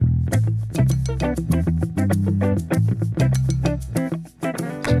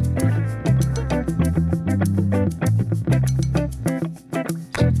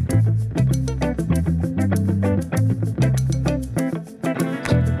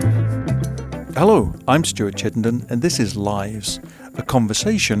Hello, I'm Stuart Chittenden, and this is Lives, a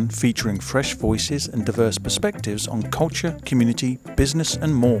conversation featuring fresh voices and diverse perspectives on culture, community, business,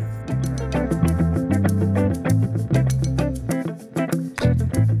 and more.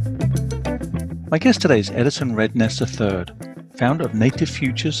 My guest today is Edison Redness III, founder of Native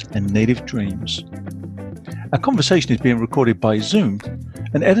Futures and Native Dreams. Our conversation is being recorded by Zoom,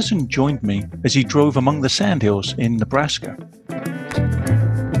 and Edison joined me as he drove among the sandhills in Nebraska.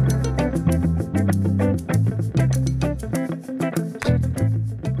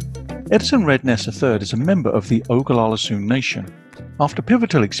 Edison Redness III is a member of the Oglala Sioux Nation. After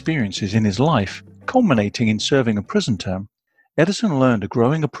pivotal experiences in his life, culminating in serving a prison term, Edison learned a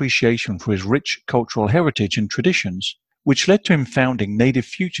growing appreciation for his rich cultural heritage and traditions, which led to him founding Native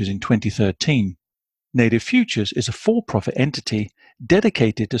Futures in 2013. Native Futures is a for-profit entity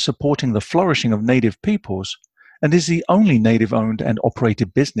dedicated to supporting the flourishing of Native peoples and is the only Native-owned and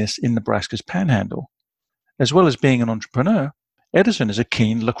operated business in Nebraska's Panhandle. As well as being an entrepreneur, Edison is a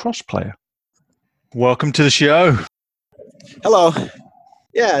keen lacrosse player. Welcome to the show. Hello.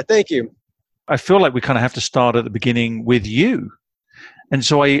 Yeah, thank you. I feel like we kind of have to start at the beginning with you. And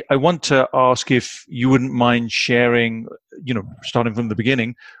so I want to ask if you wouldn't mind sharing, starting from the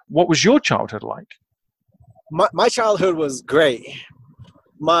beginning, what was your childhood like? My childhood was great.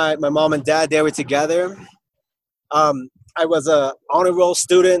 My mom and dad, they were together. I was a honor roll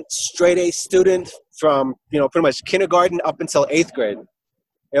student, straight A student from, pretty much kindergarten up until 8th grade.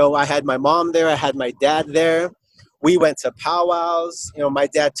 I had my mom there. I had my dad there. We went to powwows. My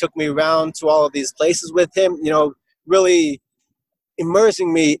dad took me around to all of these places with him, really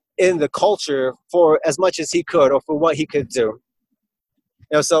immersing me in the culture for as much as he could or for what he could do.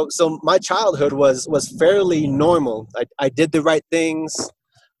 So my childhood was fairly normal. I did the right things.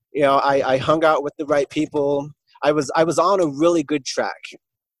 I hung out with the right people. I was on a really good track.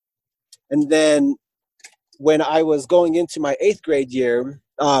 And then when I was going into my 8th grade year,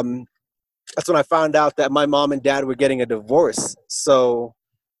 that's when I found out that my mom and dad were getting a divorce. So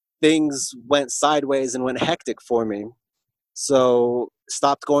things went sideways and went hectic for me. So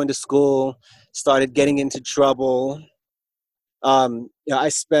stopped going to school, started getting into trouble. I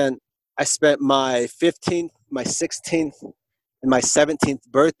spent my 15th, my 16th, and my 17th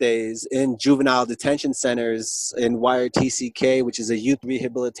birthdays in juvenile detention centers in Wire TCK, which is a youth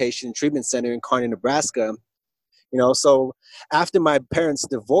rehabilitation treatment center in Kearney, Nebraska. So after my parents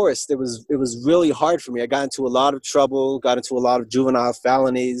divorced, it was really hard for me. I got into a lot of trouble, got into a lot of juvenile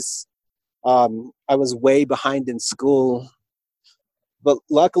felonies. I was way behind in school, but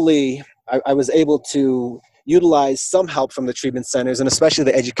luckily I was able to utilize some help from the treatment centers and especially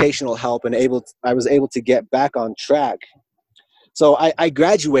the educational help, and I was able to get back on track. So I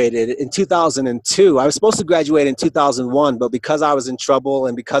graduated in 2002. I was supposed to graduate in 2001, but because I was in trouble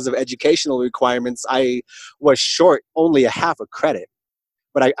and because of educational requirements, I was short only a half a credit,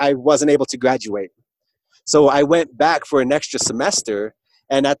 but I wasn't able to graduate. So I went back for an extra semester,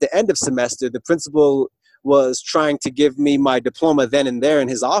 and at the end of semester, the principal was trying to give me my diploma then and there in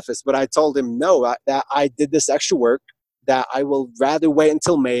his office, but I told him no, that I did this extra work, that I will rather wait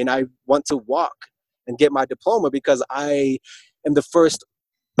until May, and I want to walk and get my diploma because I am the first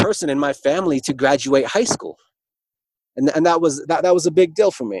person in my family to graduate high school. And that was a big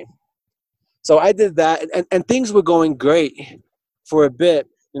deal for me. So I did that, and things were going great for a bit.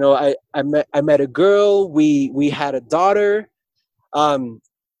 I met a girl, we had a daughter, and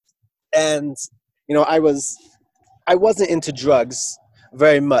I wasn't into drugs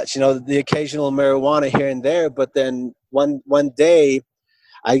very much, the occasional marijuana here and there, but then one day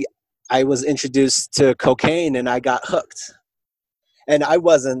I was introduced to cocaine and I got hooked. And I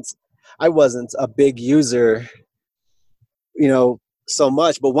wasn't a big user, so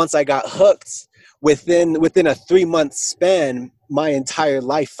much. But once I got hooked, within a 3-month span, my entire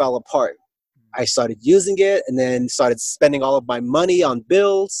life fell apart. I started using it and then started spending all of my money on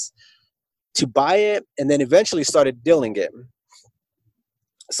bills to buy it, and then eventually started dealing it.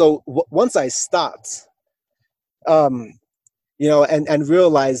 So once I stopped, and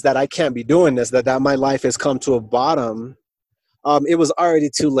realized that I can't be doing this, that my life has come to a bottom, it was already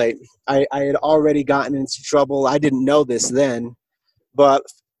too late. I had already gotten into trouble. I didn't know this then, but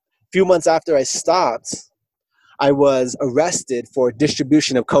a few months after I stopped, I was arrested for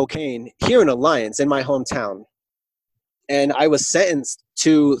distribution of cocaine here in Alliance, in my hometown. And I was sentenced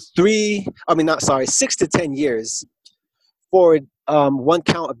to 6 to 10 years for one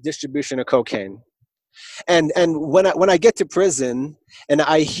count of distribution of cocaine. And when I get to prison and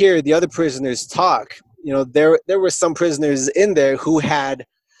I hear the other prisoners talk, there were some prisoners in there who had,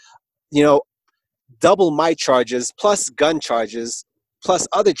 double my charges plus gun charges, plus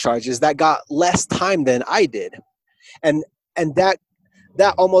other charges that got less time than I did. And that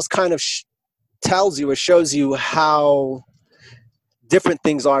almost kind of tells you or shows you how different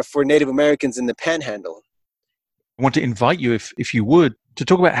things are for Native Americans in the Panhandle. I want to invite you, if you would, to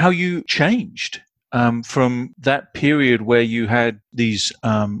talk about how you changed from that period where you had these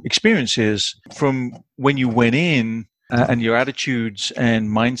experiences, from when you went in and your attitudes and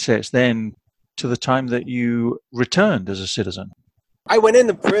mindsets then to the time that you returned as a citizen. I went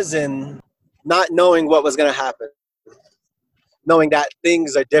into prison not knowing what was going to happen, knowing that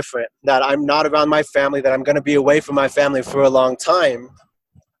things are different, that I'm not around my family, that I'm going to be away from my family for a long time.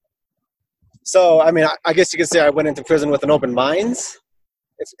 So, I mean, I guess you could say I went into prison with an open mind,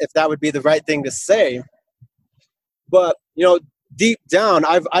 if that would be the right thing to say. But, you know, deep down,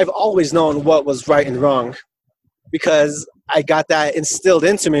 I've always known what was right and wrong, because I got that instilled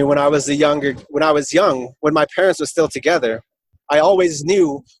into me when I was young, when my parents were still together. I always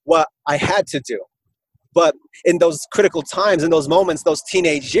knew what I had to do. But in those critical times, in those moments, those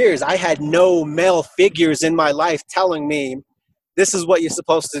teenage years, I had no male figures in my life telling me, this is what you're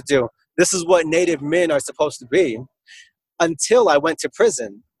supposed to do. This is what Native men are supposed to be, until I went to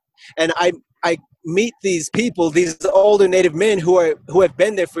prison. And I meet these people, these older Native men who have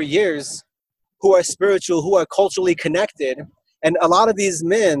been there for years, who are spiritual, who are culturally connected. And a lot of these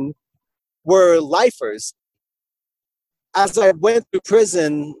men were lifers. As I went through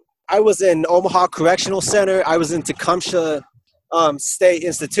prison, I was in Omaha Correctional Center. I was in Tecumseh State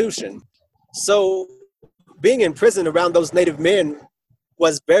Institution. So being in prison around those Native men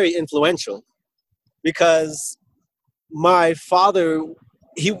was very influential, because my father,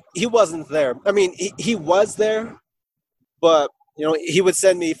 he wasn't there. I mean, he was there, but you know, he would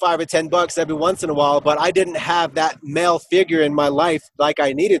send me $5 or $10 every once in a while, but I didn't have that male figure in my life like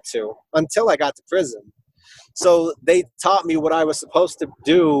I needed to until I got to prison. So they taught me what I was supposed to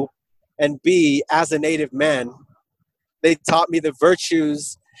do and be as a Native man. They taught me the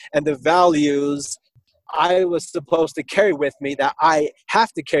virtues and the values I was supposed to carry with me, that I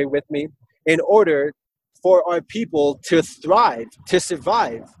have to carry with me in order for our people to thrive, to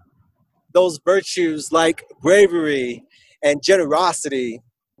survive. Those virtues like bravery and generosity,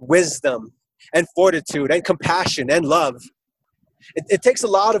 wisdom and fortitude and compassion and love. It takes a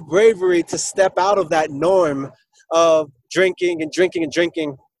lot of bravery to step out of that norm of drinking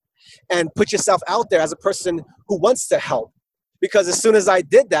and put yourself out there as a person who wants to help. Because as soon as I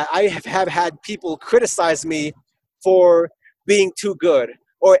did that, I have had people criticize me for being too good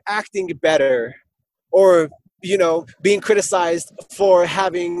or acting better, or, you know, being criticized for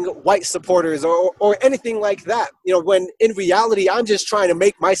having white supporters or anything like that. You know, when in reality, I'm just trying to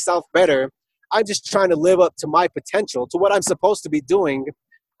make myself better. I'm just trying to live up to my potential, to what I'm supposed to be doing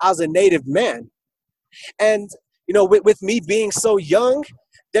as a Native man. And, you know, with me being so young,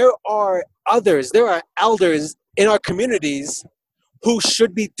 there are elders in our communities who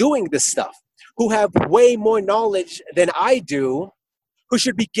should be doing this stuff, who have way more knowledge than I do, who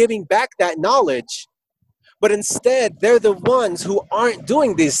should be giving back that knowledge. But instead, they're the ones who aren't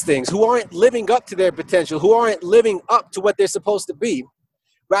doing these things, who aren't living up to their potential, who aren't living up to what they're supposed to be.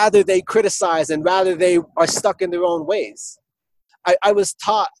 Rather, they criticize, and rather they are stuck in their own ways. I was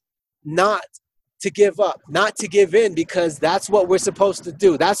taught not to give up, not to give in, because that's what we're supposed to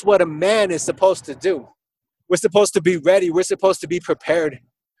do. That's what a man is supposed to do. We're supposed to be ready. We're supposed to be prepared.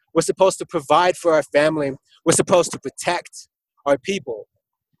 We're supposed to provide for our family. We're supposed to protect our people.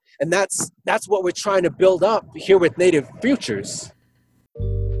 And that's what we're trying to build up here with Native Futures.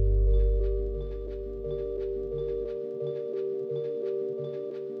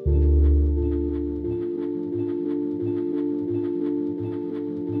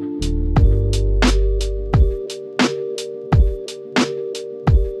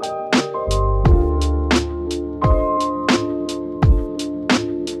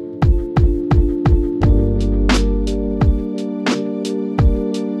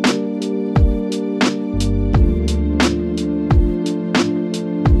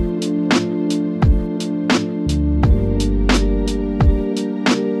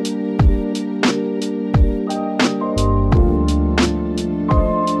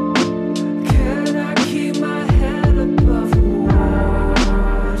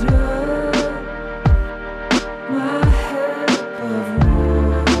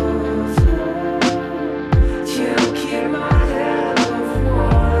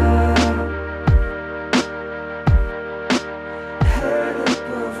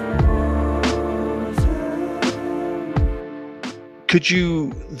 Could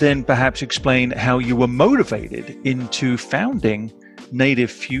you then perhaps explain how you were motivated into founding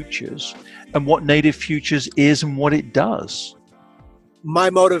Native Futures, and what Native Futures is and what it does? My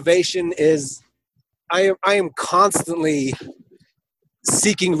motivation is I am constantly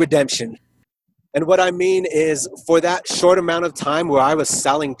seeking redemption. And what I mean is, for that short amount of time where I was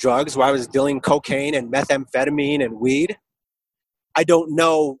selling drugs, where I was dealing cocaine and methamphetamine and weed, I don't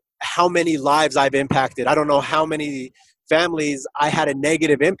know how many lives I've impacted. I don't know how many families I had a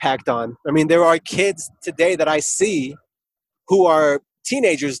negative impact on. I mean, there are kids today that I see who are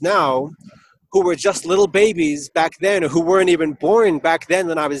teenagers now, who were just little babies back then, or who weren't even born back then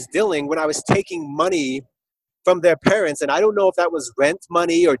when I was taking money from their parents. And I don't know if that was rent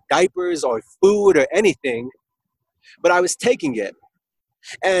money or diapers or food or anything, but I was taking it.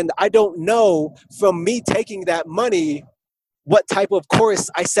 And I don't know, from me taking that money, what type of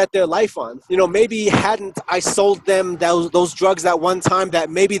course I set their life on. You know, maybe hadn't I sold them those drugs at one time, that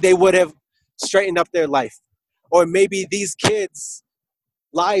maybe they would have straightened up their life. Or maybe these kids'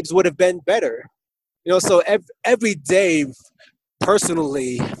 lives would have been better. You know, so every day,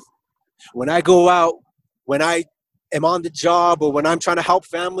 personally, when I go out, when I am on the job, or when I'm trying to help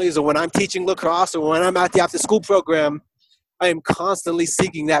families, or when I'm teaching lacrosse, or when I'm at the after school program, I am constantly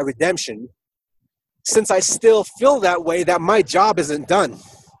seeking that redemption. Since I still feel that way, that my job isn't done,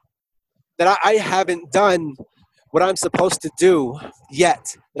 that I haven't done what I'm supposed to do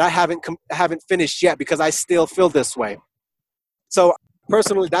yet, that I haven't finished yet, because I still feel this way. So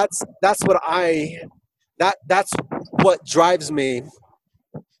personally, that's what drives me,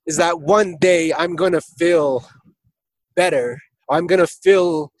 is that one day I'm going to feel better. I'm going to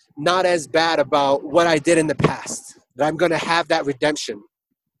feel not as bad about what I did in the past, that I'm going to have that redemption.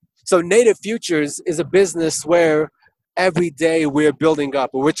 So Native Futures is a business where every day we're building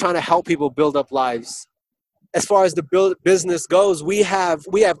up, or we're trying to help people build up lives. As far as the business goes, we have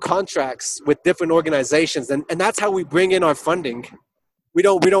contracts with different organizations, and that's how we bring in our funding. We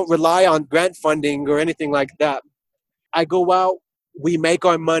don't rely on grant funding or anything like that. I go out, we make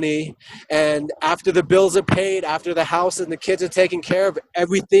our money, and after the bills are paid, after the house and the kids are taken care of,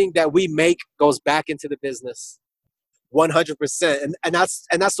 everything that we make goes back into the business. 100%. And that's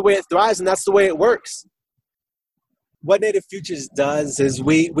the way it thrives, and that's the way it works. What Native Futures does is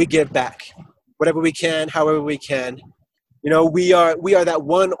we give back whatever we can, however we can. You know, we are that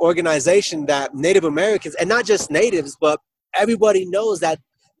one organization that Native Americans, and not just natives, but everybody knows that,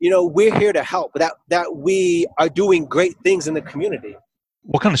 you know, we're here to help, that we are doing great things in the community.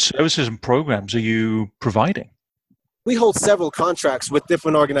 What kind of services and programs are you providing? We hold several contracts with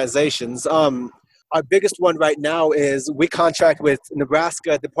different organizations. Our biggest one right now is we contract with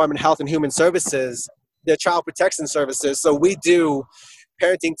Nebraska Department of Health and Human Services, their child protection services. So we do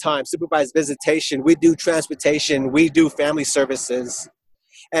parenting time, supervised visitation, we do transportation, we do family services.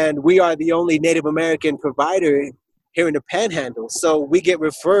 And we are the only Native American provider here in the Panhandle. So we get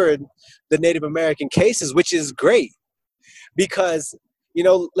referred the Native American cases, which is great, because, you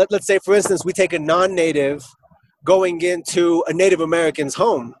know, let's say, for instance, we take a non-Native going into a Native American's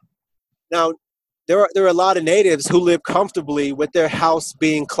home. Now, there are a lot of natives who live comfortably with their house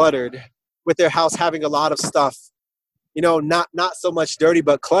being cluttered, with their house having a lot of stuff, you know, not so much dirty,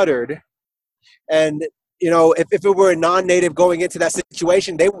 but cluttered. And, you know, if it were a non-native going into that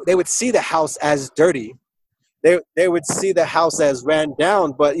situation, they would see the house as dirty. They would see the house as ran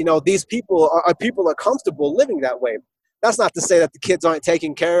down. But, you know, these people are comfortable living that way. That's not to say that the kids aren't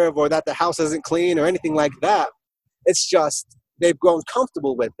taken care of, or that the house isn't clean, or anything like that. It's just they've grown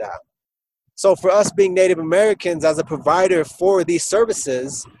comfortable with that. So for us, being Native Americans, as a provider for these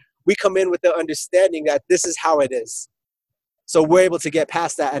services, we come in with the understanding that this is how it is. So we're able to get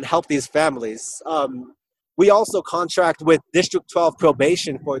past that and help these families. We also contract with District 12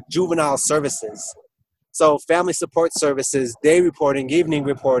 Probation for juvenile services. So family support services, day reporting, evening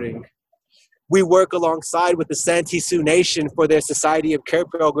reporting. We work alongside with the Santee Sioux Nation for their Society of Care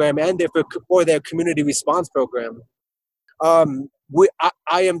program and for their community response program.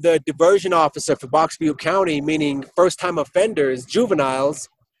 I am the diversion officer for Box Butte County, meaning first-time offenders, juveniles,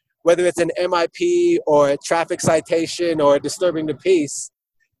 whether it's an MIP or a traffic citation or disturbing the peace.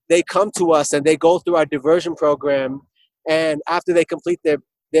 They come to us and they go through our diversion program, and after they complete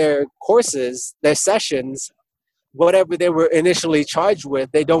their courses, their sessions, whatever they were initially charged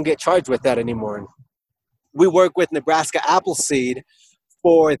with, they don't get charged with that anymore. We work with Nebraska Appleseed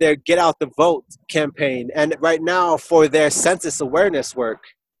for their Get Out the Vote campaign, and right now for their census awareness work.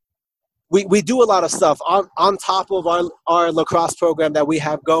 We do a lot of stuff on top of our lacrosse program that we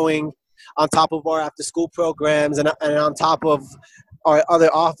have going, on top of our after school programs, and on top of our other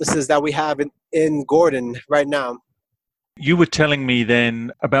offices that we have in Gordon right now. You were telling me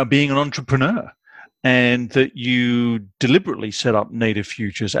then about being an entrepreneur, and that you deliberately set up Native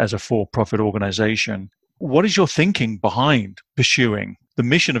Futures as a for-profit organization. What is your thinking behind pursuing the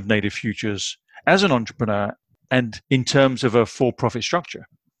mission of Native Futures as an entrepreneur and in terms of a for-profit structure?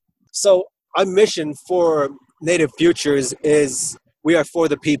 So our mission for Native Futures is we are for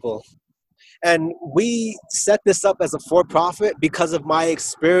the people. And we set this up as a for-profit because of my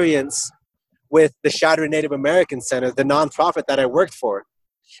experience with the Shattered Native American Center, the nonprofit that I worked for.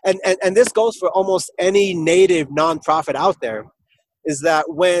 And this goes for almost any Native nonprofit out there, is that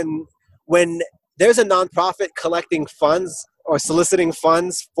when there's a nonprofit collecting funds or soliciting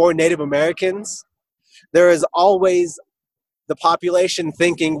funds for Native Americans, there is always the population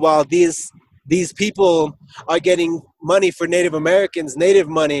thinking, well, these people are getting money for Native Americans, Native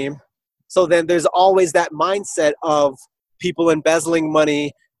money. So then there's always that mindset of people embezzling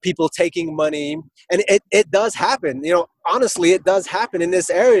money, people taking money. And it does happen. Honestly, it does happen in this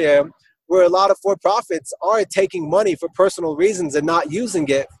area where a lot of for-profits are taking money for personal reasons and not using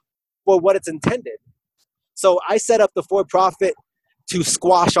it for what it's intended. So I set up the for-profit to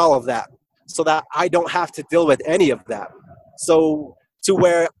squash all of that so that I don't have to deal with any of that. So to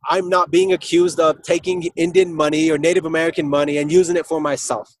where I'm not being accused of taking Indian money or Native American money and using it for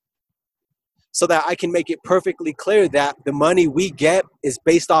myself. So that I can make it perfectly clear that the money we get is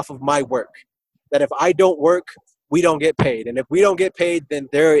based off of my work. That if I don't work, we don't get paid. And if we don't get paid, then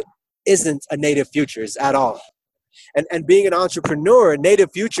there isn't a Native Futures at all. And being an entrepreneur,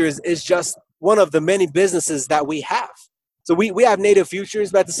 Native Futures is just one of the many businesses that we have. So we have Native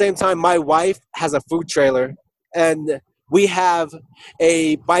Futures, but at the same time, my wife has a food trailer, and we have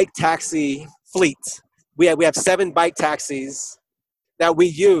a bike taxi fleet. We have 7 bike taxis that we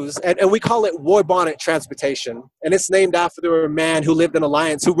use, and we call it War Bonnet Transportation. And it's named after a man who lived in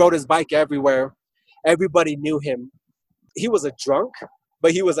Alliance, who rode his bike everywhere. Everybody knew him. He was a drunk,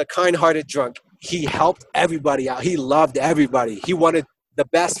 but he was a kind-hearted drunk. He helped everybody out. He loved everybody. He wanted the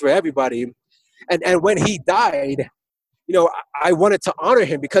best for everybody. And when he died, I wanted to honor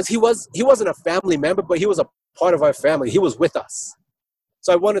him because he wasn't a family member, but he was a part of our family. He was with us.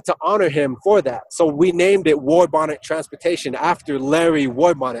 So I wanted to honor him for that. So we named it War Bonnet Transportation after Larry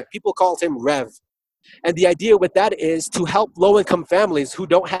War Bonnet. People called him Rev. And the idea with that is to help low-income families who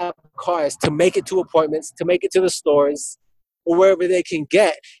don't have cars to make it to appointments, to make it to the stores, or wherever they can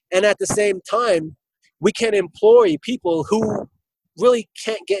get. And at the same time, we can employ people who really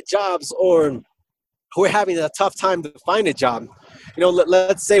can't get jobs or who are having a tough time to find a job.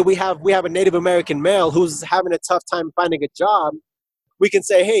 Let's say we have a Native American male who's having a tough time finding a job. We can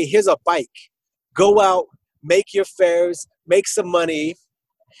say, hey, here's a bike. Go out, make your fares, make some money,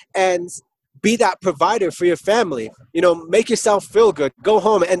 and be that provider for your family. Make yourself feel good. Go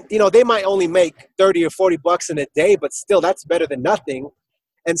home. And, they might only make 30 or 40 bucks in a day, but still that's better than nothing.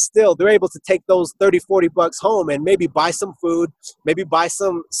 And still they're able to take those 30, 40 bucks home and maybe buy some food, maybe buy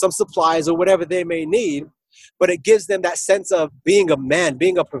some supplies or whatever they may need. But it gives them that sense of being a man,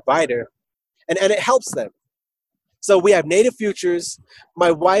 being a provider, and it helps them. So we have Native Futures.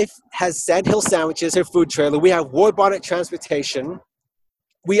 My wife has Sandhill Sandwiches, her food trailer. We have War Bonnet Transportation.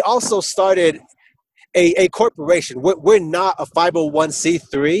 We also started a corporation. We're not a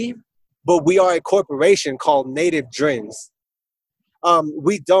 501c3, but we are a corporation called Native Dreams.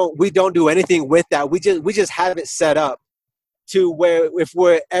 We don't do anything with that. We just have it set up to where if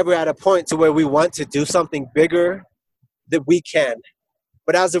we're ever at a point to where we want to do something bigger, that we can.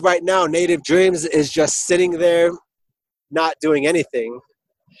 But as of right now, Native Dreams is just sitting there, not doing anything.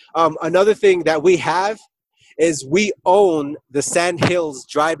 Another thing that we have is we own the Sand Hills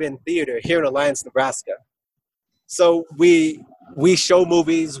Drive-In Theater here in Alliance, Nebraska. So we show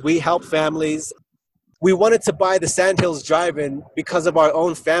movies, we help families. We wanted to buy the Sand Hills Drive-In because of our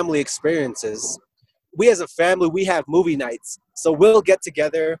own family experiences. We as a family, we have movie nights. So we'll get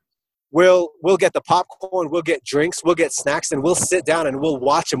together, we'll get the popcorn, we'll get drinks, we'll get snacks, and we'll sit down and we'll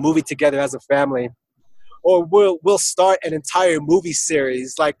watch a movie together as a family. Or we'll start an entire movie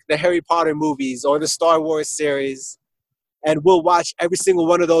series like the Harry Potter movies or the Star Wars series, and we'll watch every single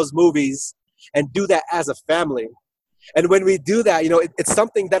one of those movies and do that as a family. And when we do that, it's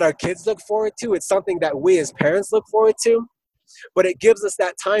something that our kids look forward to. It's something that we as parents look forward to, but it gives us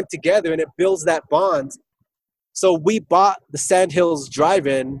that time together and it builds that bond. So we bought the Sand Hills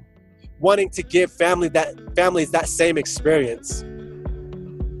Drive-In wanting to give families that same experience.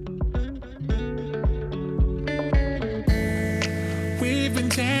 We've been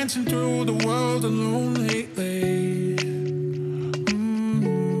dancing through the world alone lately.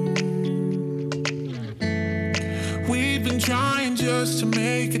 We've been trying just to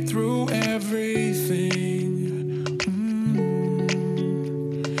make it through everything.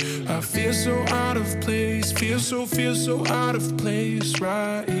 I feel so out of place, feel so out of place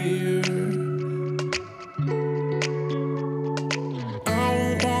right here.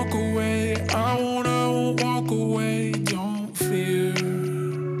 away, don't fear.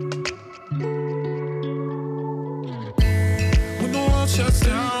 When the world shuts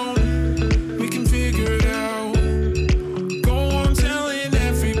down, we can figure it out. Go on telling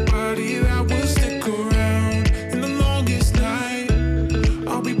everybody that we'll stick around. In the longest night,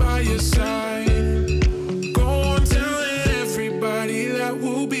 I'll be by your side. Go on telling everybody that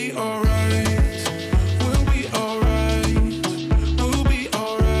we'll be alright. We'll be alright. We'll be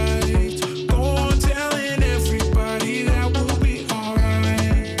alright. Go on telling everybody that we'll be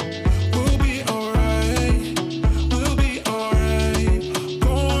alright. We'll be alright. We'll be alright.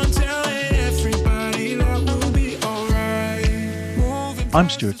 Go on telling everybody that we'll be alright. I'm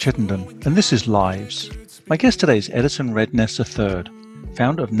Stuart Chittenden, and this is Lives. My guest today is Edison Redness III,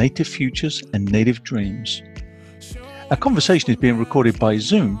 founder of Native Futures and Native Dreams. Our conversation is being recorded by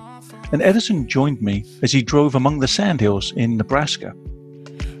Zoom, and Edison joined me as he drove among the sandhills in Nebraska.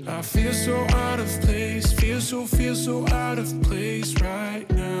 I feel so out of place, feel so out of place right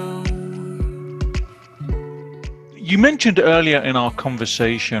now. You mentioned earlier in our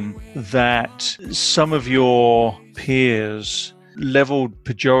conversation that some of your peers leveled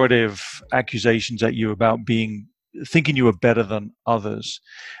pejorative accusations at you about thinking you were better than others.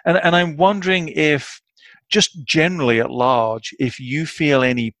 And I'm wondering if, just generally at large, if you feel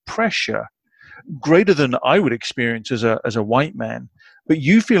any pressure greater than I would experience as a white man, but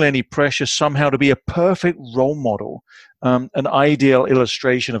you feel any pressure somehow to be a perfect role model, an ideal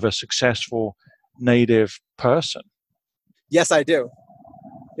illustration of a successful Native person. Yes, I do.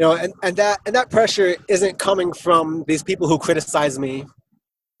 And that pressure isn't coming from these people who criticize me.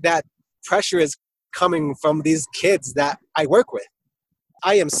 That pressure is coming from these kids that I work with.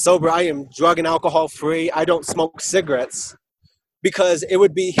 I am sober. I am drug and alcohol free. I don't smoke cigarettes because it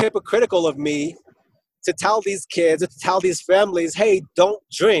would be hypocritical of me to tell these kids, to tell these families, hey, don't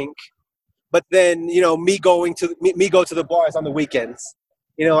drink. But then, me go to the bars on the weekends.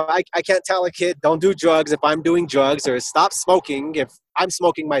 I can't tell a kid, don't do drugs if I'm doing drugs, or stop smoking if I'm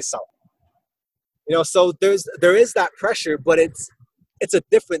smoking myself. So there is that pressure, but it's a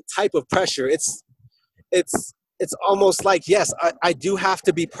different type of pressure. It's almost like, yes, I do have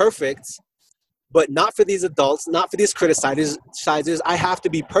to be perfect, but not for these adults, not for these criticizers. I have to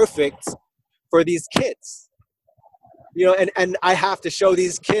be perfect for these kids. And I have to show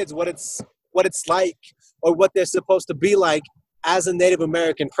these kids what it's like, or what they're supposed to be like as a Native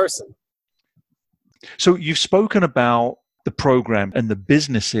American person. So you've spoken about the program and the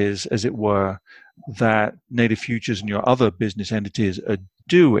businesses, as it were, that Native Futures and your other business entities are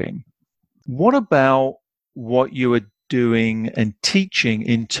doing. What about what you are doing and teaching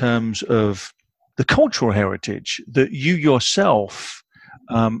in terms of the cultural heritage that you yourself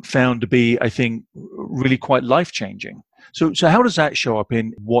found to be, I think, really quite life-changing? So how does that show up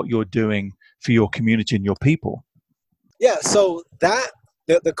in what you're doing for your community and your people? Yeah, so that,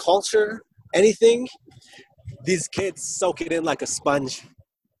 the culture, anything, these kids soak it in like a sponge.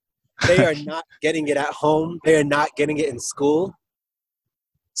 They are not getting it at home. They are not getting it in school.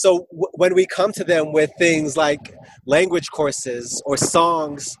 So when we come to them with things like language courses or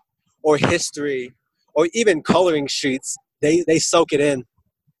songs or history or even coloring sheets, they soak it in.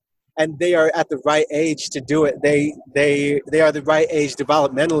 And they are at the right age to do it. They are the right age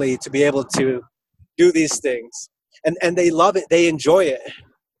developmentally to be able to do these things. And they love it. They enjoy it.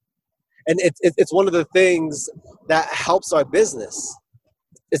 And it's one of the things that helps our business.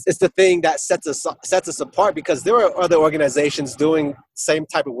 It's the thing that sets us apart, because there are other organizations doing the same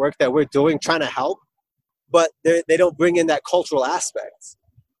type of work that we're doing, trying to help, but they don't bring in that cultural aspect.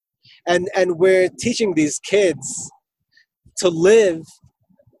 And we're teaching these kids to live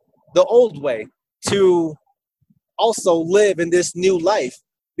the old way, to also live in this new life,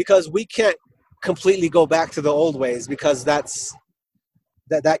 because we can't completely go back to the old ways, because that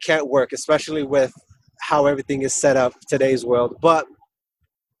can't work, especially with how everything is set up today's world. But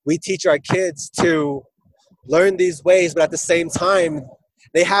we teach our kids to learn these ways, but at the same time,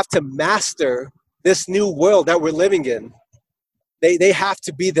 they have to master this new world that we're living in. They have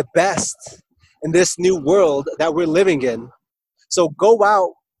to be the best in this new world that we're living in. So go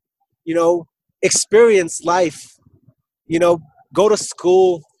out, experience life, go to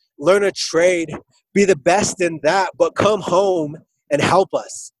school, learn a trade, be the best in that, but come home and help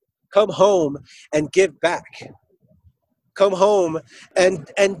us. Come home and give back. Come home and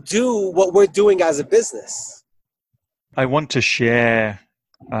do what we're doing as a business. I want to share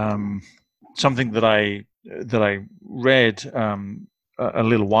something that I read a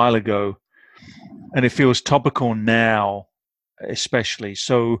little while ago, and it feels topical now, especially.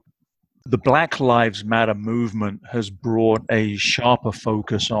 So the Black Lives Matter movement has brought a sharper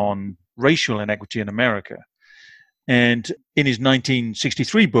focus on racial inequity in America. And in his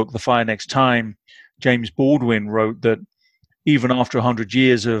 1963 book, The Fire Next Time, James Baldwin wrote that even after 100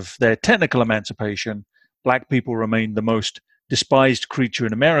 years of their technical emancipation, black people remained the most despised creature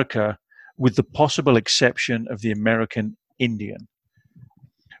in America, with the possible exception of the American Indian,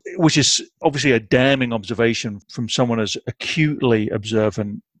 which is obviously a damning observation from someone as acutely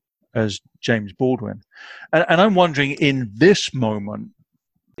observant as James Baldwin. And I'm wondering, in this moment,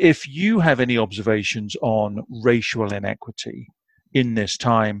 if you have any observations on racial inequity in this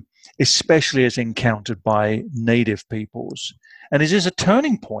time, especially as encountered by Native peoples. And is this a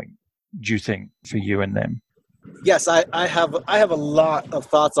turning point, do you think, for you and them? Yes, I have a lot of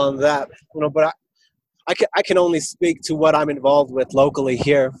thoughts on that, but I can only speak to what I'm involved with locally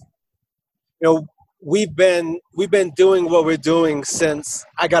here. We've been doing what we're doing since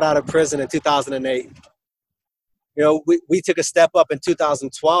I got out of prison in 2008. We took a step up in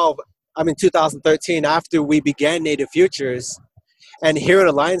 2013 after we began Native Futures. And here in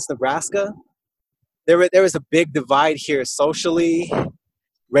Alliance, Nebraska, there was a big divide here socially,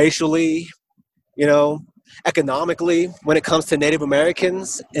 racially, economically, when it comes to Native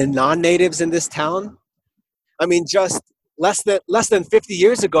Americans and non-natives in this town. I mean, just less than 50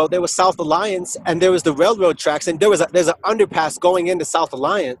 years ago, there was South Alliance, and there was the railroad tracks, and there's an underpass going into South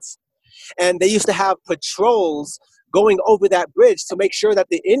Alliance, and they used to have patrols going over that bridge to make sure that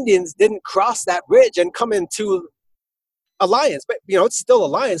the Indians didn't cross that bridge and come into Alliance. But it's still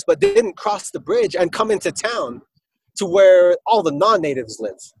Alliance, but they didn't cross the bridge and come into town to where all the non-natives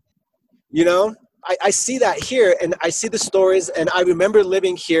live. I see that here, and I see the stories, and I remember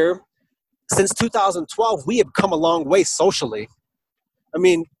living here since 2012. We have come a long way socially. I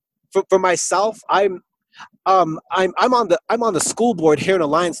mean, for myself, I'm on the school board here in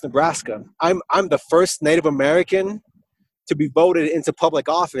Alliance, Nebraska. I'm the first Native American to be voted into public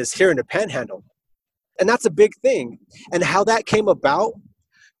office here in the Panhandle, and that's a big thing. And how that came about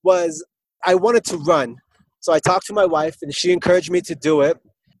was I wanted to run, so I talked to my wife, and she encouraged me to do it.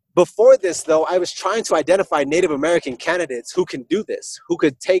 Before this, though, I was trying to identify Native American candidates who can do this, who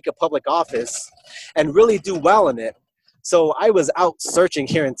could take a public office and really do well in it. So I was out searching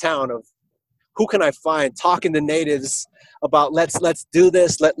here in town of who can I find, talking to natives about let's do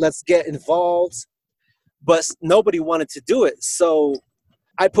this, let's get involved. But nobody wanted to do it. So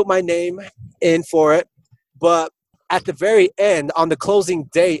I put my name in for it. But at the very end, on the closing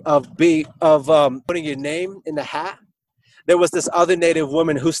date of putting your name in the hat, there was this other Native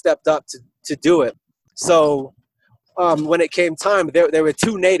woman who stepped up to do it. So when it came time, there were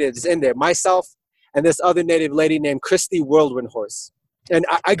two natives in there, myself and this other Native lady named Christy Whirlwind Horse. And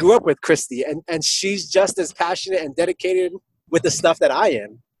I grew up with Christy, and she's just as passionate and dedicated with the stuff that I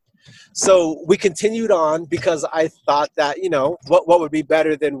am. So we continued on because I thought that, what would be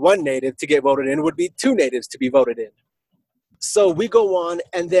better than one Native to get voted in would be two Natives to be voted in. So we go on,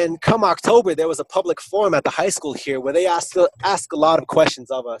 and then come October, there was a public forum at the high school here where they ask a lot of questions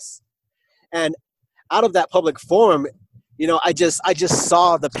of us. And out of that public forum, I just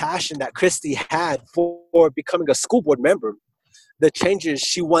saw the passion that Christy had for becoming a school board member, the changes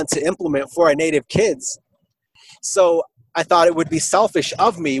she wants to implement for our Native kids. So I thought it would be selfish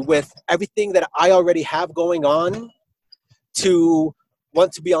of me, with everything that I already have going on, to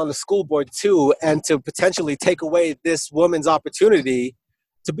want to be on the school board too, and to potentially take away this woman's opportunity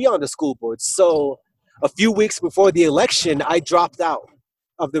to be on the school board. So a few weeks before the election, I dropped out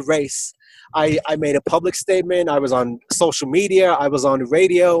of the race. I made a public statement. I was on social media. I was on the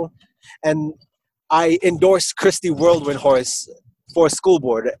radio, and I endorsed Christy Whirlwind Horse for school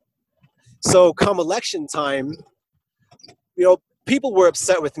board. So come election time, people were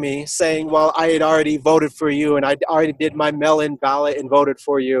upset with me, saying, well, I had already voted for you, and I already did my mail-in ballot and voted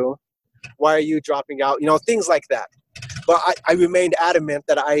for you. Why are you dropping out? Things like that. But I remained adamant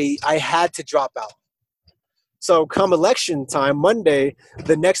that I had to drop out. So come election time, Monday,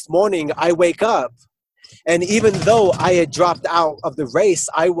 the next morning, I wake up, and even though I had dropped out of the race,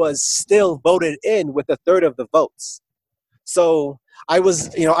 I was still voted in with a third of the votes. So I was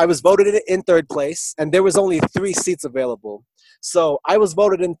voted in third place, and there was only 3 seats available. So I was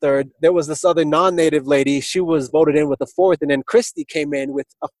voted in third. There was this other non-native lady. She was voted in with a fourth, and then Christy came in with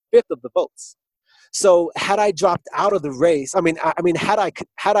a fifth of the votes. So had I dropped out of the race,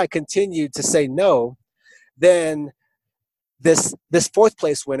 had I continued to say no, then this fourth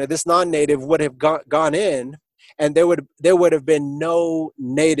place winner, this non-native, would have gone in, and there would have been no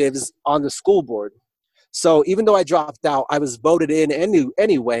natives on the school board. So even though I dropped out, I was voted in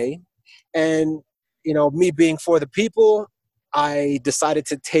anyway. And, me being for the people, I decided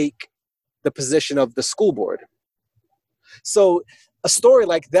to take the position of the school board. So a story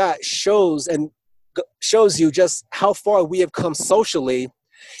like that shows, and shows you just how far we have come socially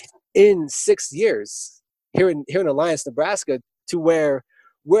in 6 years here in Alliance, Nebraska, to where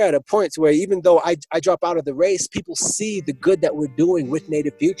we're at a point to where even though I drop out of the race, people see the good that we're doing with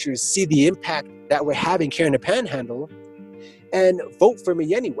Native Futures, see the impact that we're having here in the Panhandle, and vote for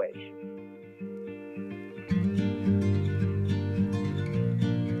me anyway.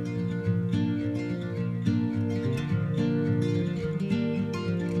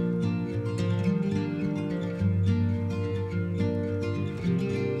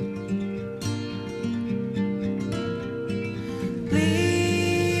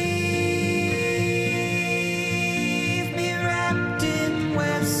 Leave me wrapped in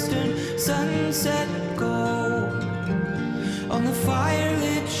western sunset gold on the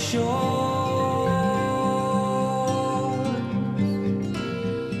firelit shore,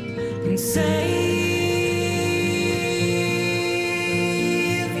 and save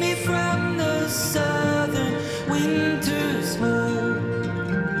me from the southern winter's hold,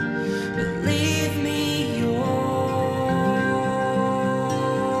 but leave me yours.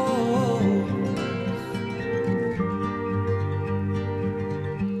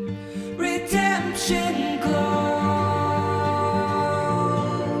 Redemption glows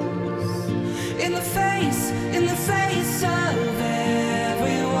in the face of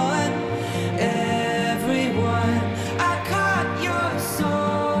everyone, everyone. I caught your soul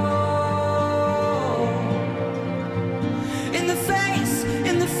in the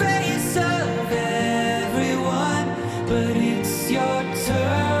face of everyone, but it's your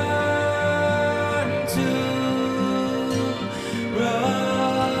turn to run.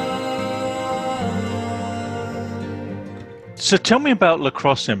 So tell me about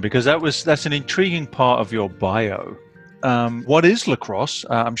lacrosse then, because that's an intriguing part of your bio. What is lacrosse?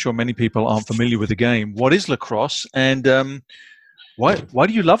 I'm sure many people aren't familiar with the game. What is lacrosse, and why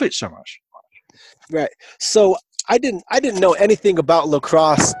do you love it so much? Right. So I didn't know anything about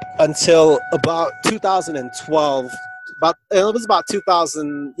lacrosse until about 2012. It was about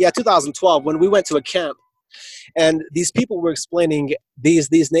 2012 when we went to a camp, and these people were explaining,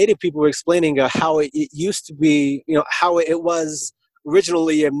 these Native people were explaining how it used to be, how it was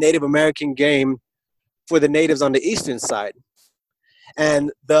originally a Native American game for the natives on the eastern side,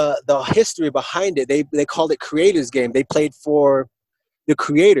 and the history behind it. They called it Creator's Game. They played for the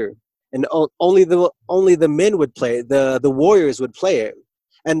Creator, and only the men would play it. The warriors would play it,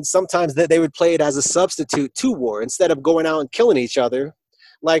 and sometimes they would play it as a substitute to war. Instead of going out and killing each other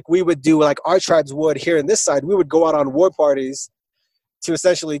like we would do, like our tribes would here in this side, we would go out on war parties to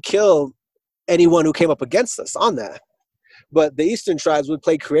essentially kill anyone who came up against us on that. But the eastern tribes would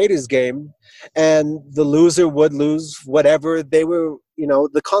play Creator's Game, and the loser would lose whatever they were,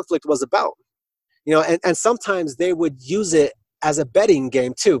 the conflict was about. And sometimes they would use it as a betting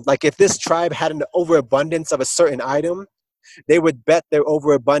game too. Like if this tribe had an overabundance of a certain item, they would bet their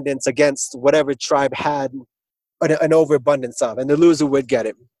overabundance against whatever tribe had an overabundance of, and the loser would get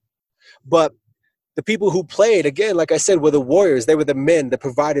it. But the people who played, again, like I said, were the warriors. They were the men, the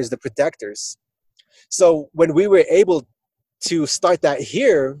providers, the protectors. So when we were able to start that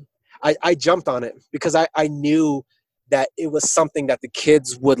here, I jumped on it because I knew that it was something that the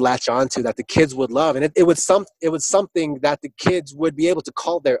kids would latch onto, that the kids would love, and it was something that the kids would be able to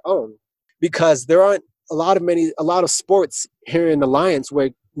call their own, because there aren't a lot of sports here in Alliance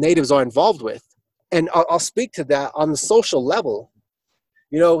where natives are involved with, and I'll speak to that on the social level.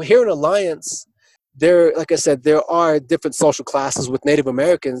 Here in Alliance, like I said, there are different social classes, with Native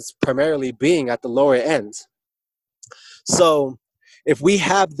Americans primarily being at the lower end. So if we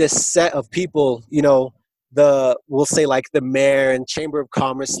have this set of people, we'll say like the mayor and Chamber of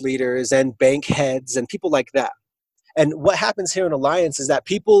Commerce leaders and bank heads and people like that. And what happens here in Alliance is that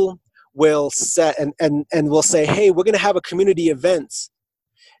people will set and will say, hey, we're going to have a community event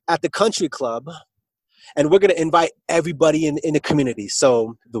at the country club, and we're going to invite everybody in the community.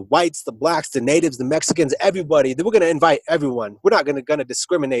 So the whites, the blacks, the natives, the Mexicans, everybody, we're going to invite everyone. We're not going to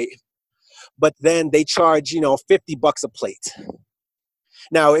discriminate. But then they charge, $50 a plate.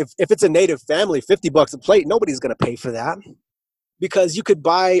 Now, if it's a native family, $50 a plate, nobody's going to pay for that, because you could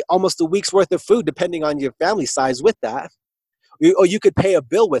buy almost a week's worth of food depending on your family size with that. Or you could pay a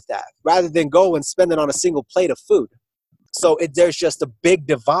bill with that rather than go and spend it on a single plate of food. So there's just a big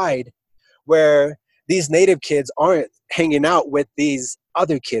divide where these native kids aren't hanging out with these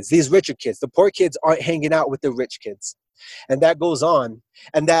other kids, these richer kids. The poor kids aren't hanging out with the rich kids. And that goes on.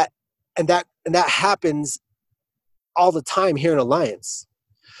 And that happens all the time here in Alliance.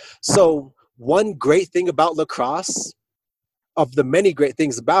 So one great thing about lacrosse, of the many great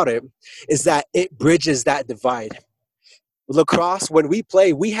things about it, is that it bridges that divide. Lacrosse, when we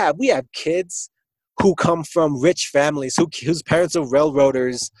play, we have kids who come from rich families, whose parents are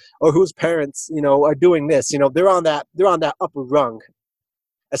railroaders, or whose parents, are doing this. They're on that upper rung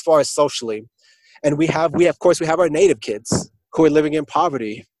as far as socially. And of course, we have our native kids who are living in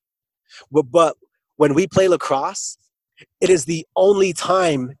poverty. But when we play lacrosse, it is the only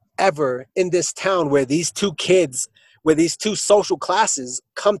time ever in this town where these two social classes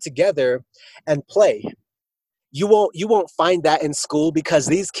come together and play. You won't find that in school, because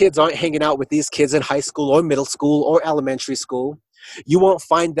these kids aren't hanging out with these kids in high school or middle school or elementary school. You won't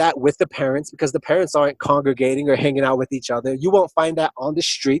find that with the parents, because the parents aren't congregating or hanging out with each other. You won't find that on the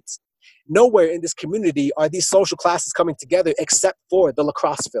streets. Nowhere in this community are these social classes coming together except for the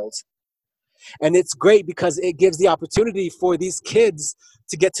lacrosse fields. And it's great because it gives the opportunity for these kids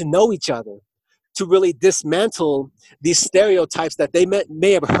to get to know each other, to really dismantle these stereotypes that they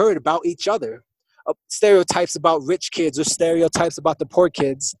may have heard about each other, stereotypes about rich kids or stereotypes about the poor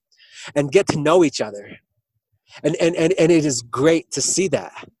kids, and get to know each other. And it is great to see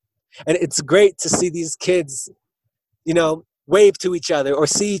that. And it's great to see these kids, wave to each other or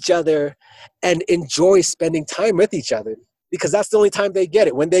see each other and enjoy spending time with each other, because that's the only time they get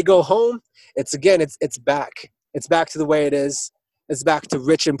it. When they go home, it's back. It's back to the way it is. It's back to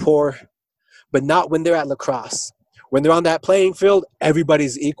rich and poor, but not when they're at lacrosse. When they're on that playing field,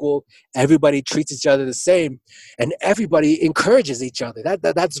 everybody's equal. Everybody treats each other the same, and everybody encourages each other.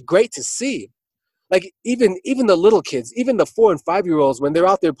 That's great to see. Like even the little kids, even the 4 and 5 year olds, when they're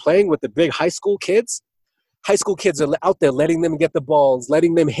out there playing with the big high school kids are out there letting them get the balls,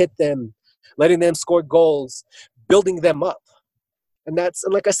 letting them hit them, letting them score goals, building them up. And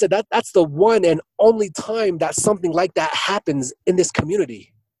like I said, that's the one and only time that something like that happens in this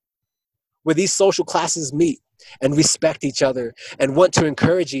community, where these social classes meet and respect each other and want to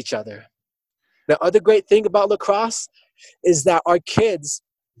encourage each other. The other great thing about lacrosse is that our kids,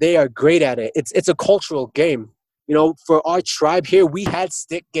 they are great at it. It's a cultural game. For our tribe here, we had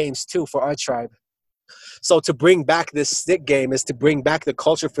stick games too for our tribe. So to bring back this stick game is to bring back the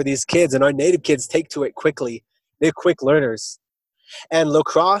culture for these kids, and our native kids take to it quickly. They're quick learners. And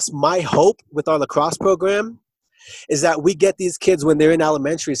lacrosse, my hope with our lacrosse program is that we get these kids when they're in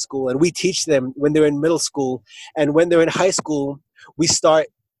elementary school, and we teach them when they're in middle school, and when they're in high school, we start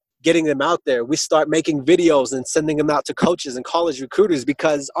getting them out there. We start making videos and sending them out to coaches and college recruiters,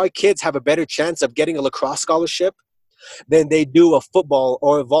 because our kids have a better chance of getting a lacrosse scholarship than they do a football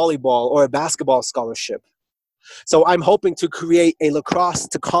or a volleyball or a basketball scholarship. So I'm hoping to create a lacrosse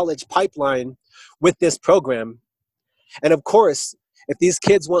to college pipeline with this program. And of course, if these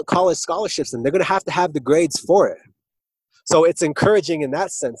kids want college scholarships, then they're going to have the grades for it. So it's encouraging in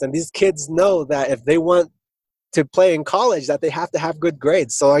that sense. And these kids know that if they want to play in college, that they have to have good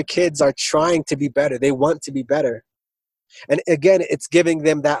grades. So our kids are trying to be better. They want to be better. And again, it's giving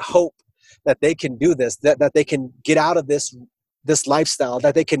them that hope that they can do this, that they can get out of this lifestyle,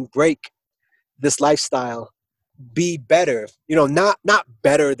 that they can break this lifestyle, be better, not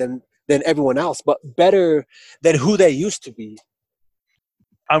better than everyone else, but better than who they used to be.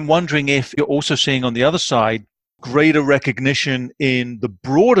 I'm wondering if you're also seeing on the other side greater recognition in the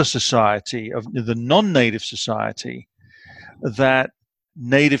broader society of the non-native society that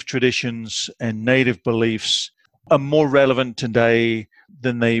native traditions and native beliefs are more relevant today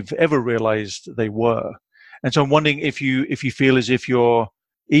than they've ever realized they were. And so I'm wondering if you feel as if you're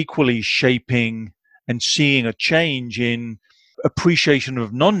equally shaping and seeing a change in appreciation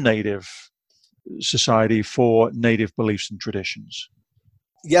of non-native society for native beliefs and traditions.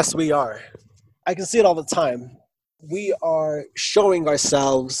 Yes, we are. I can see it all the time. We are showing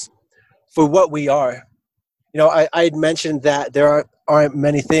ourselves for what we are. I had mentioned that there aren't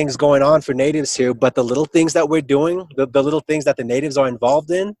many things going on for natives here, but the little things that we're doing, the little things that the natives are involved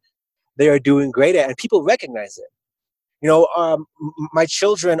in, they are doing great at, and people recognize it. My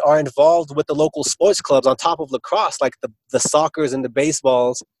children are involved with the local sports clubs on top of lacrosse, like the soccers and the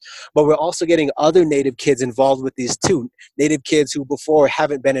baseballs, but we're also getting other native kids involved with these too, native kids who before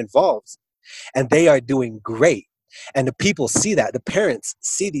haven't been involved, and they are doing great. And the people see that, the parents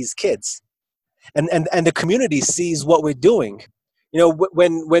see these kids, and the community sees what we're doing.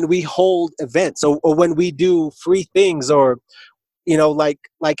 When we hold events or when we do free things, or like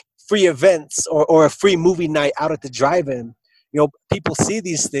free events or a free movie night out at the drive-in, people see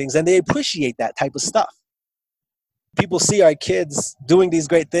these things and they appreciate that type of stuff. People see our kids doing these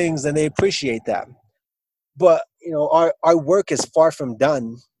great things and they appreciate that. But our work is far from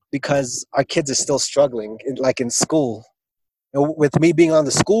done, because our kids are still struggling, like in school. With me being on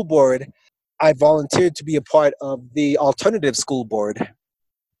the school board, I volunteered to be a part of the alternative school board.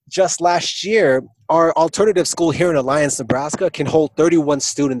 Just last year, our alternative school here in Alliance, Nebraska can hold 31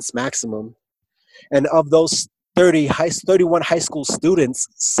 students maximum. And of those 31 high school students,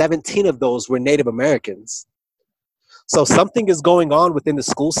 17 of those were Native Americans. So something is going on within the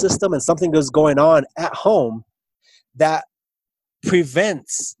school system and something is going on at home that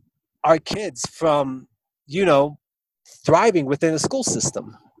prevents our kids from, thriving within the school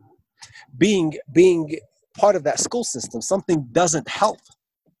system. Being part of that school system, something doesn't help.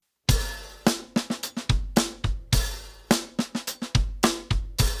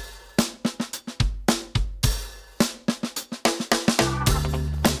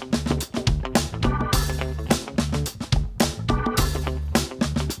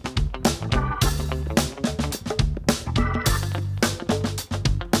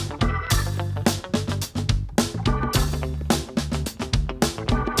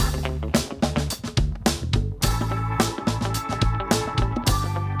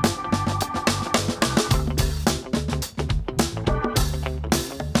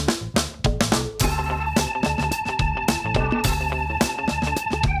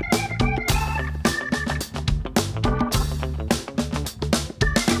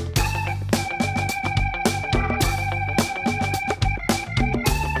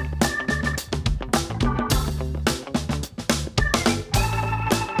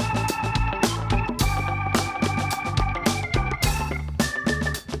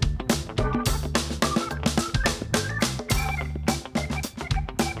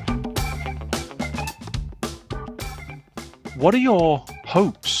 What are your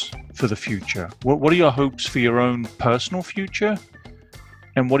hopes for the future? What are your hopes for your own personal future?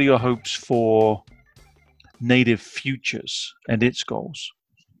 And what are your hopes for Native Futures and its goals?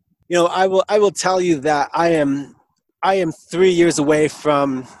 I will tell you that I am 3 years away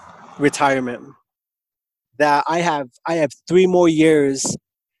from retirement. That I have 3 more years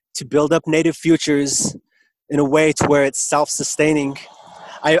to build up Native Futures in a way to where it's self-sustaining.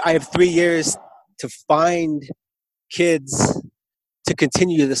 I have 3 years to find kids to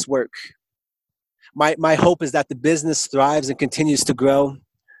continue this work. My hope is that the business thrives and continues to grow.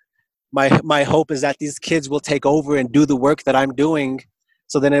 My hope is that these kids will take over and do the work that I'm doing,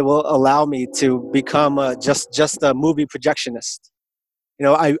 so then it will allow me to become just a movie projectionist.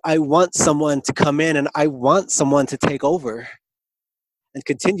 I want someone to come in and I want someone to take over and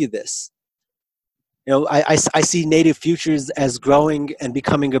continue this. I see Native Futures as growing and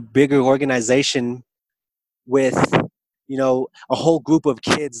becoming a bigger organization with, a whole group of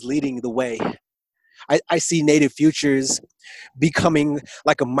kids leading the way. I see Native Futures becoming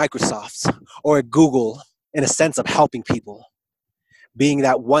like a Microsoft or a Google in a sense of helping people. Being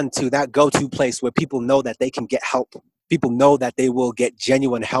that go-to place where people know that they can get help. People know that they will get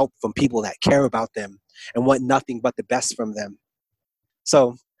genuine help from people that care about them and want nothing but the best from them.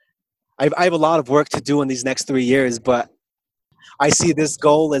 So I have a lot of work to do in these next 3 years, but I see this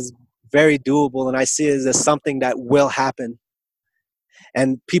goal as very doable, and I see it as something that will happen.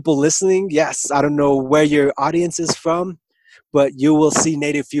 And people listening, yes, I don't know where your audience is from, but you will see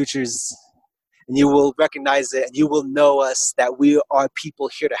Native Futures and you will recognize it and you will know us, that we are people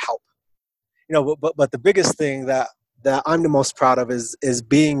here to help. But the biggest thing that I'm the most proud of is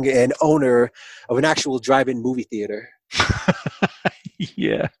being an owner of an actual drive-in movie theater.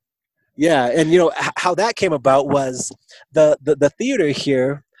 Yeah. Yeah, and how that came about was the theater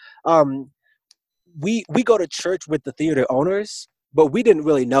here. We go to church with the theater owners, but we didn't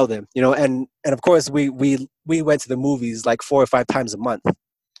really know them, and of course we went to the movies like 4 or 5 times a month.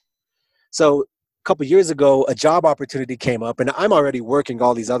 So a couple years ago, a job opportunity came up, and I'm already working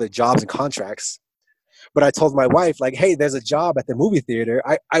all these other jobs and contracts. But I told my wife, like, hey, there's a job at the movie theater.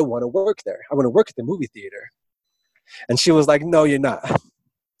 I want to work there. I want to work at the movie theater. And she was like, no, you're not.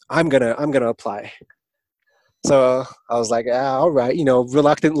 I'm gonna apply. So I was like, all right.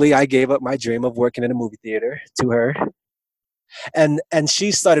 Reluctantly, I gave up my dream of working in a movie theater to her. And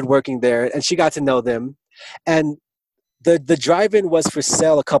she started working there, and she got to know them. And the drive-in was for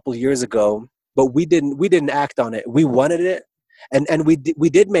sale a couple years ago, but we didn't act on it. We wanted it, and we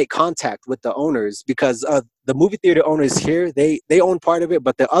did make contact with the owners, because the movie theater owners here, they own part of it,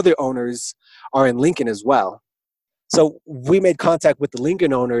 but the other owners are in Lincoln as well. So we made contact with the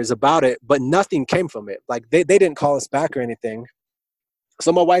Lincoln owners about it, but nothing came from it. Like they didn't call us back or anything.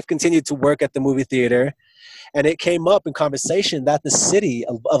 So my wife continued to work at the movie theater, and it came up in conversation that the city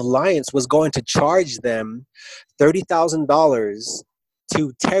of Alliance was going to charge them $30,000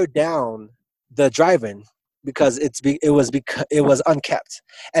 to tear down the drive-in because it was unkept.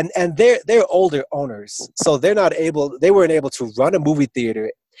 And they're older owners, so they weren't able to run a movie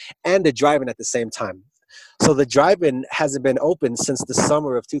theater and a drive-in at the same time. So the drive-in hasn't been open since the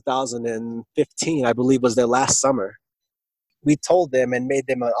summer of 2015, I believe was their last summer. We told them and made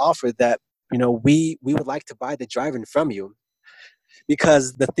them an offer that we would like to buy the drive-in from you,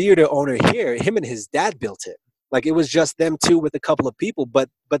 because the theater owner here, him and his dad built it. Like, it was just them two with a couple of people, but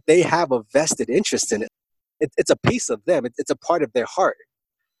they have a vested interest in it. It's a piece of them. It's a part of their heart.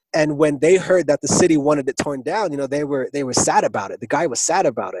 And when they heard that the city wanted it torn down, they were sad about it. The guy was sad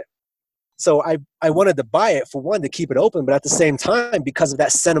about it. So I wanted to buy it, for one, to keep it open, but at the same time, because of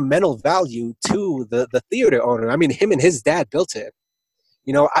that sentimental value to the theater owner. I mean, him and his dad built it.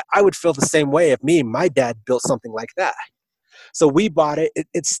 I would feel the same way if me and my dad built something like that. So we bought it.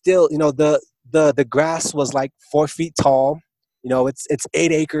 It's still, the grass was like 4 feet tall. It's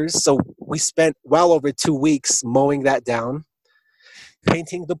 8 acres. So we spent well over 2 weeks mowing that down,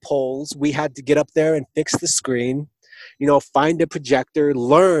 painting the poles. We had to get up there and fix the screen, find a projector,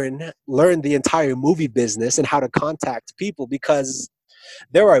 learn the entire movie business and how to contact people, because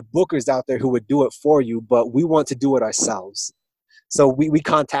there are bookers out there who would do it for you, but we want to do it ourselves. So we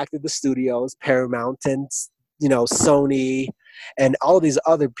contacted the studios, Paramount and, Sony and all these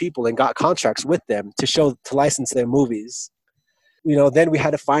other people, and got contracts with them to license their movies. Then we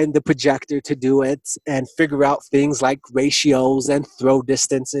had to find the projector to do it and figure out things like ratios and throw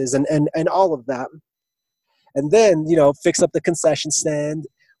distances and all of that. And then, fix up the concession stand.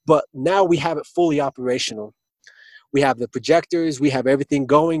 But now we have it fully operational. We have the projectors. We have everything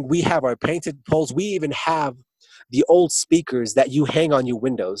going. We have our painted poles. We even have the old speakers that you hang on your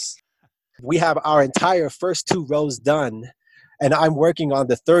windows. We have our entire first 2 rows done. And I'm working on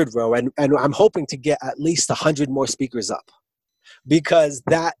the 3rd row. And I'm hoping to get at least 100 more speakers up, because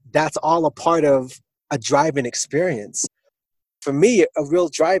that's all a part of a drive-in experience. For me, a real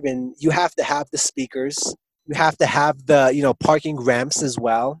drive-in, you have to have the speakers. You have to have the, parking ramps as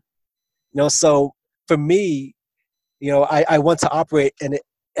well. So for me, I want to operate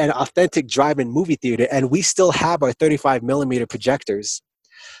an authentic drive-in movie theater, and we still have our 35 millimeter projectors.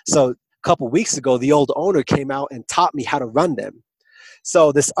 So a couple weeks ago, the old owner came out and taught me how to run them.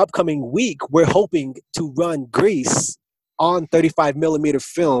 So this upcoming week, we're hoping to run Grease on 35 millimeter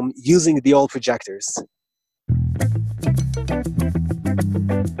film using the old projectors.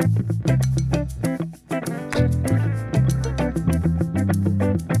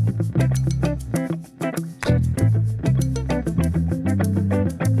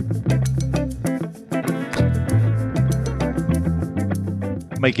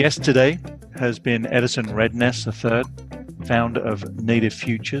 My guest today has been Edison Redness III, founder of Native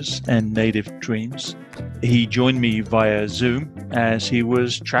Futures and Native Dreams. He joined me via Zoom as he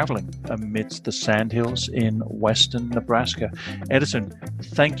was traveling amidst the sandhills in western Nebraska. Edison,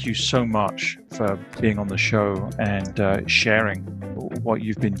 thank you so much for being on the show and sharing what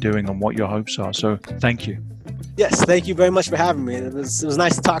you've been doing and what your hopes are. So thank you. Yes, thank you very much for having me. It was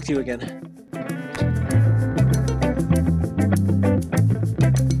nice to talk to you again.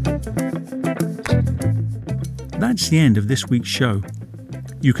 That's the end of this week's show.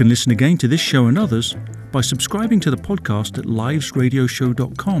 You can listen again to this show and others by subscribing to the podcast at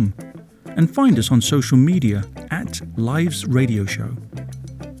livesradioshow.com and find us on social media at Lives Radio Show.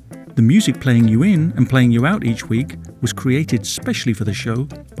 The music playing you in and playing you out each week was created specially for the show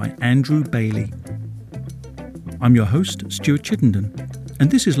by Andrew Bailey. I'm your host, Stuart Chittenden, and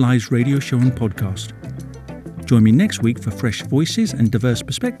this is Lives Radio Show and Podcast. Join me next week for fresh voices and diverse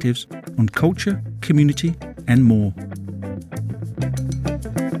perspectives on culture, community, and more.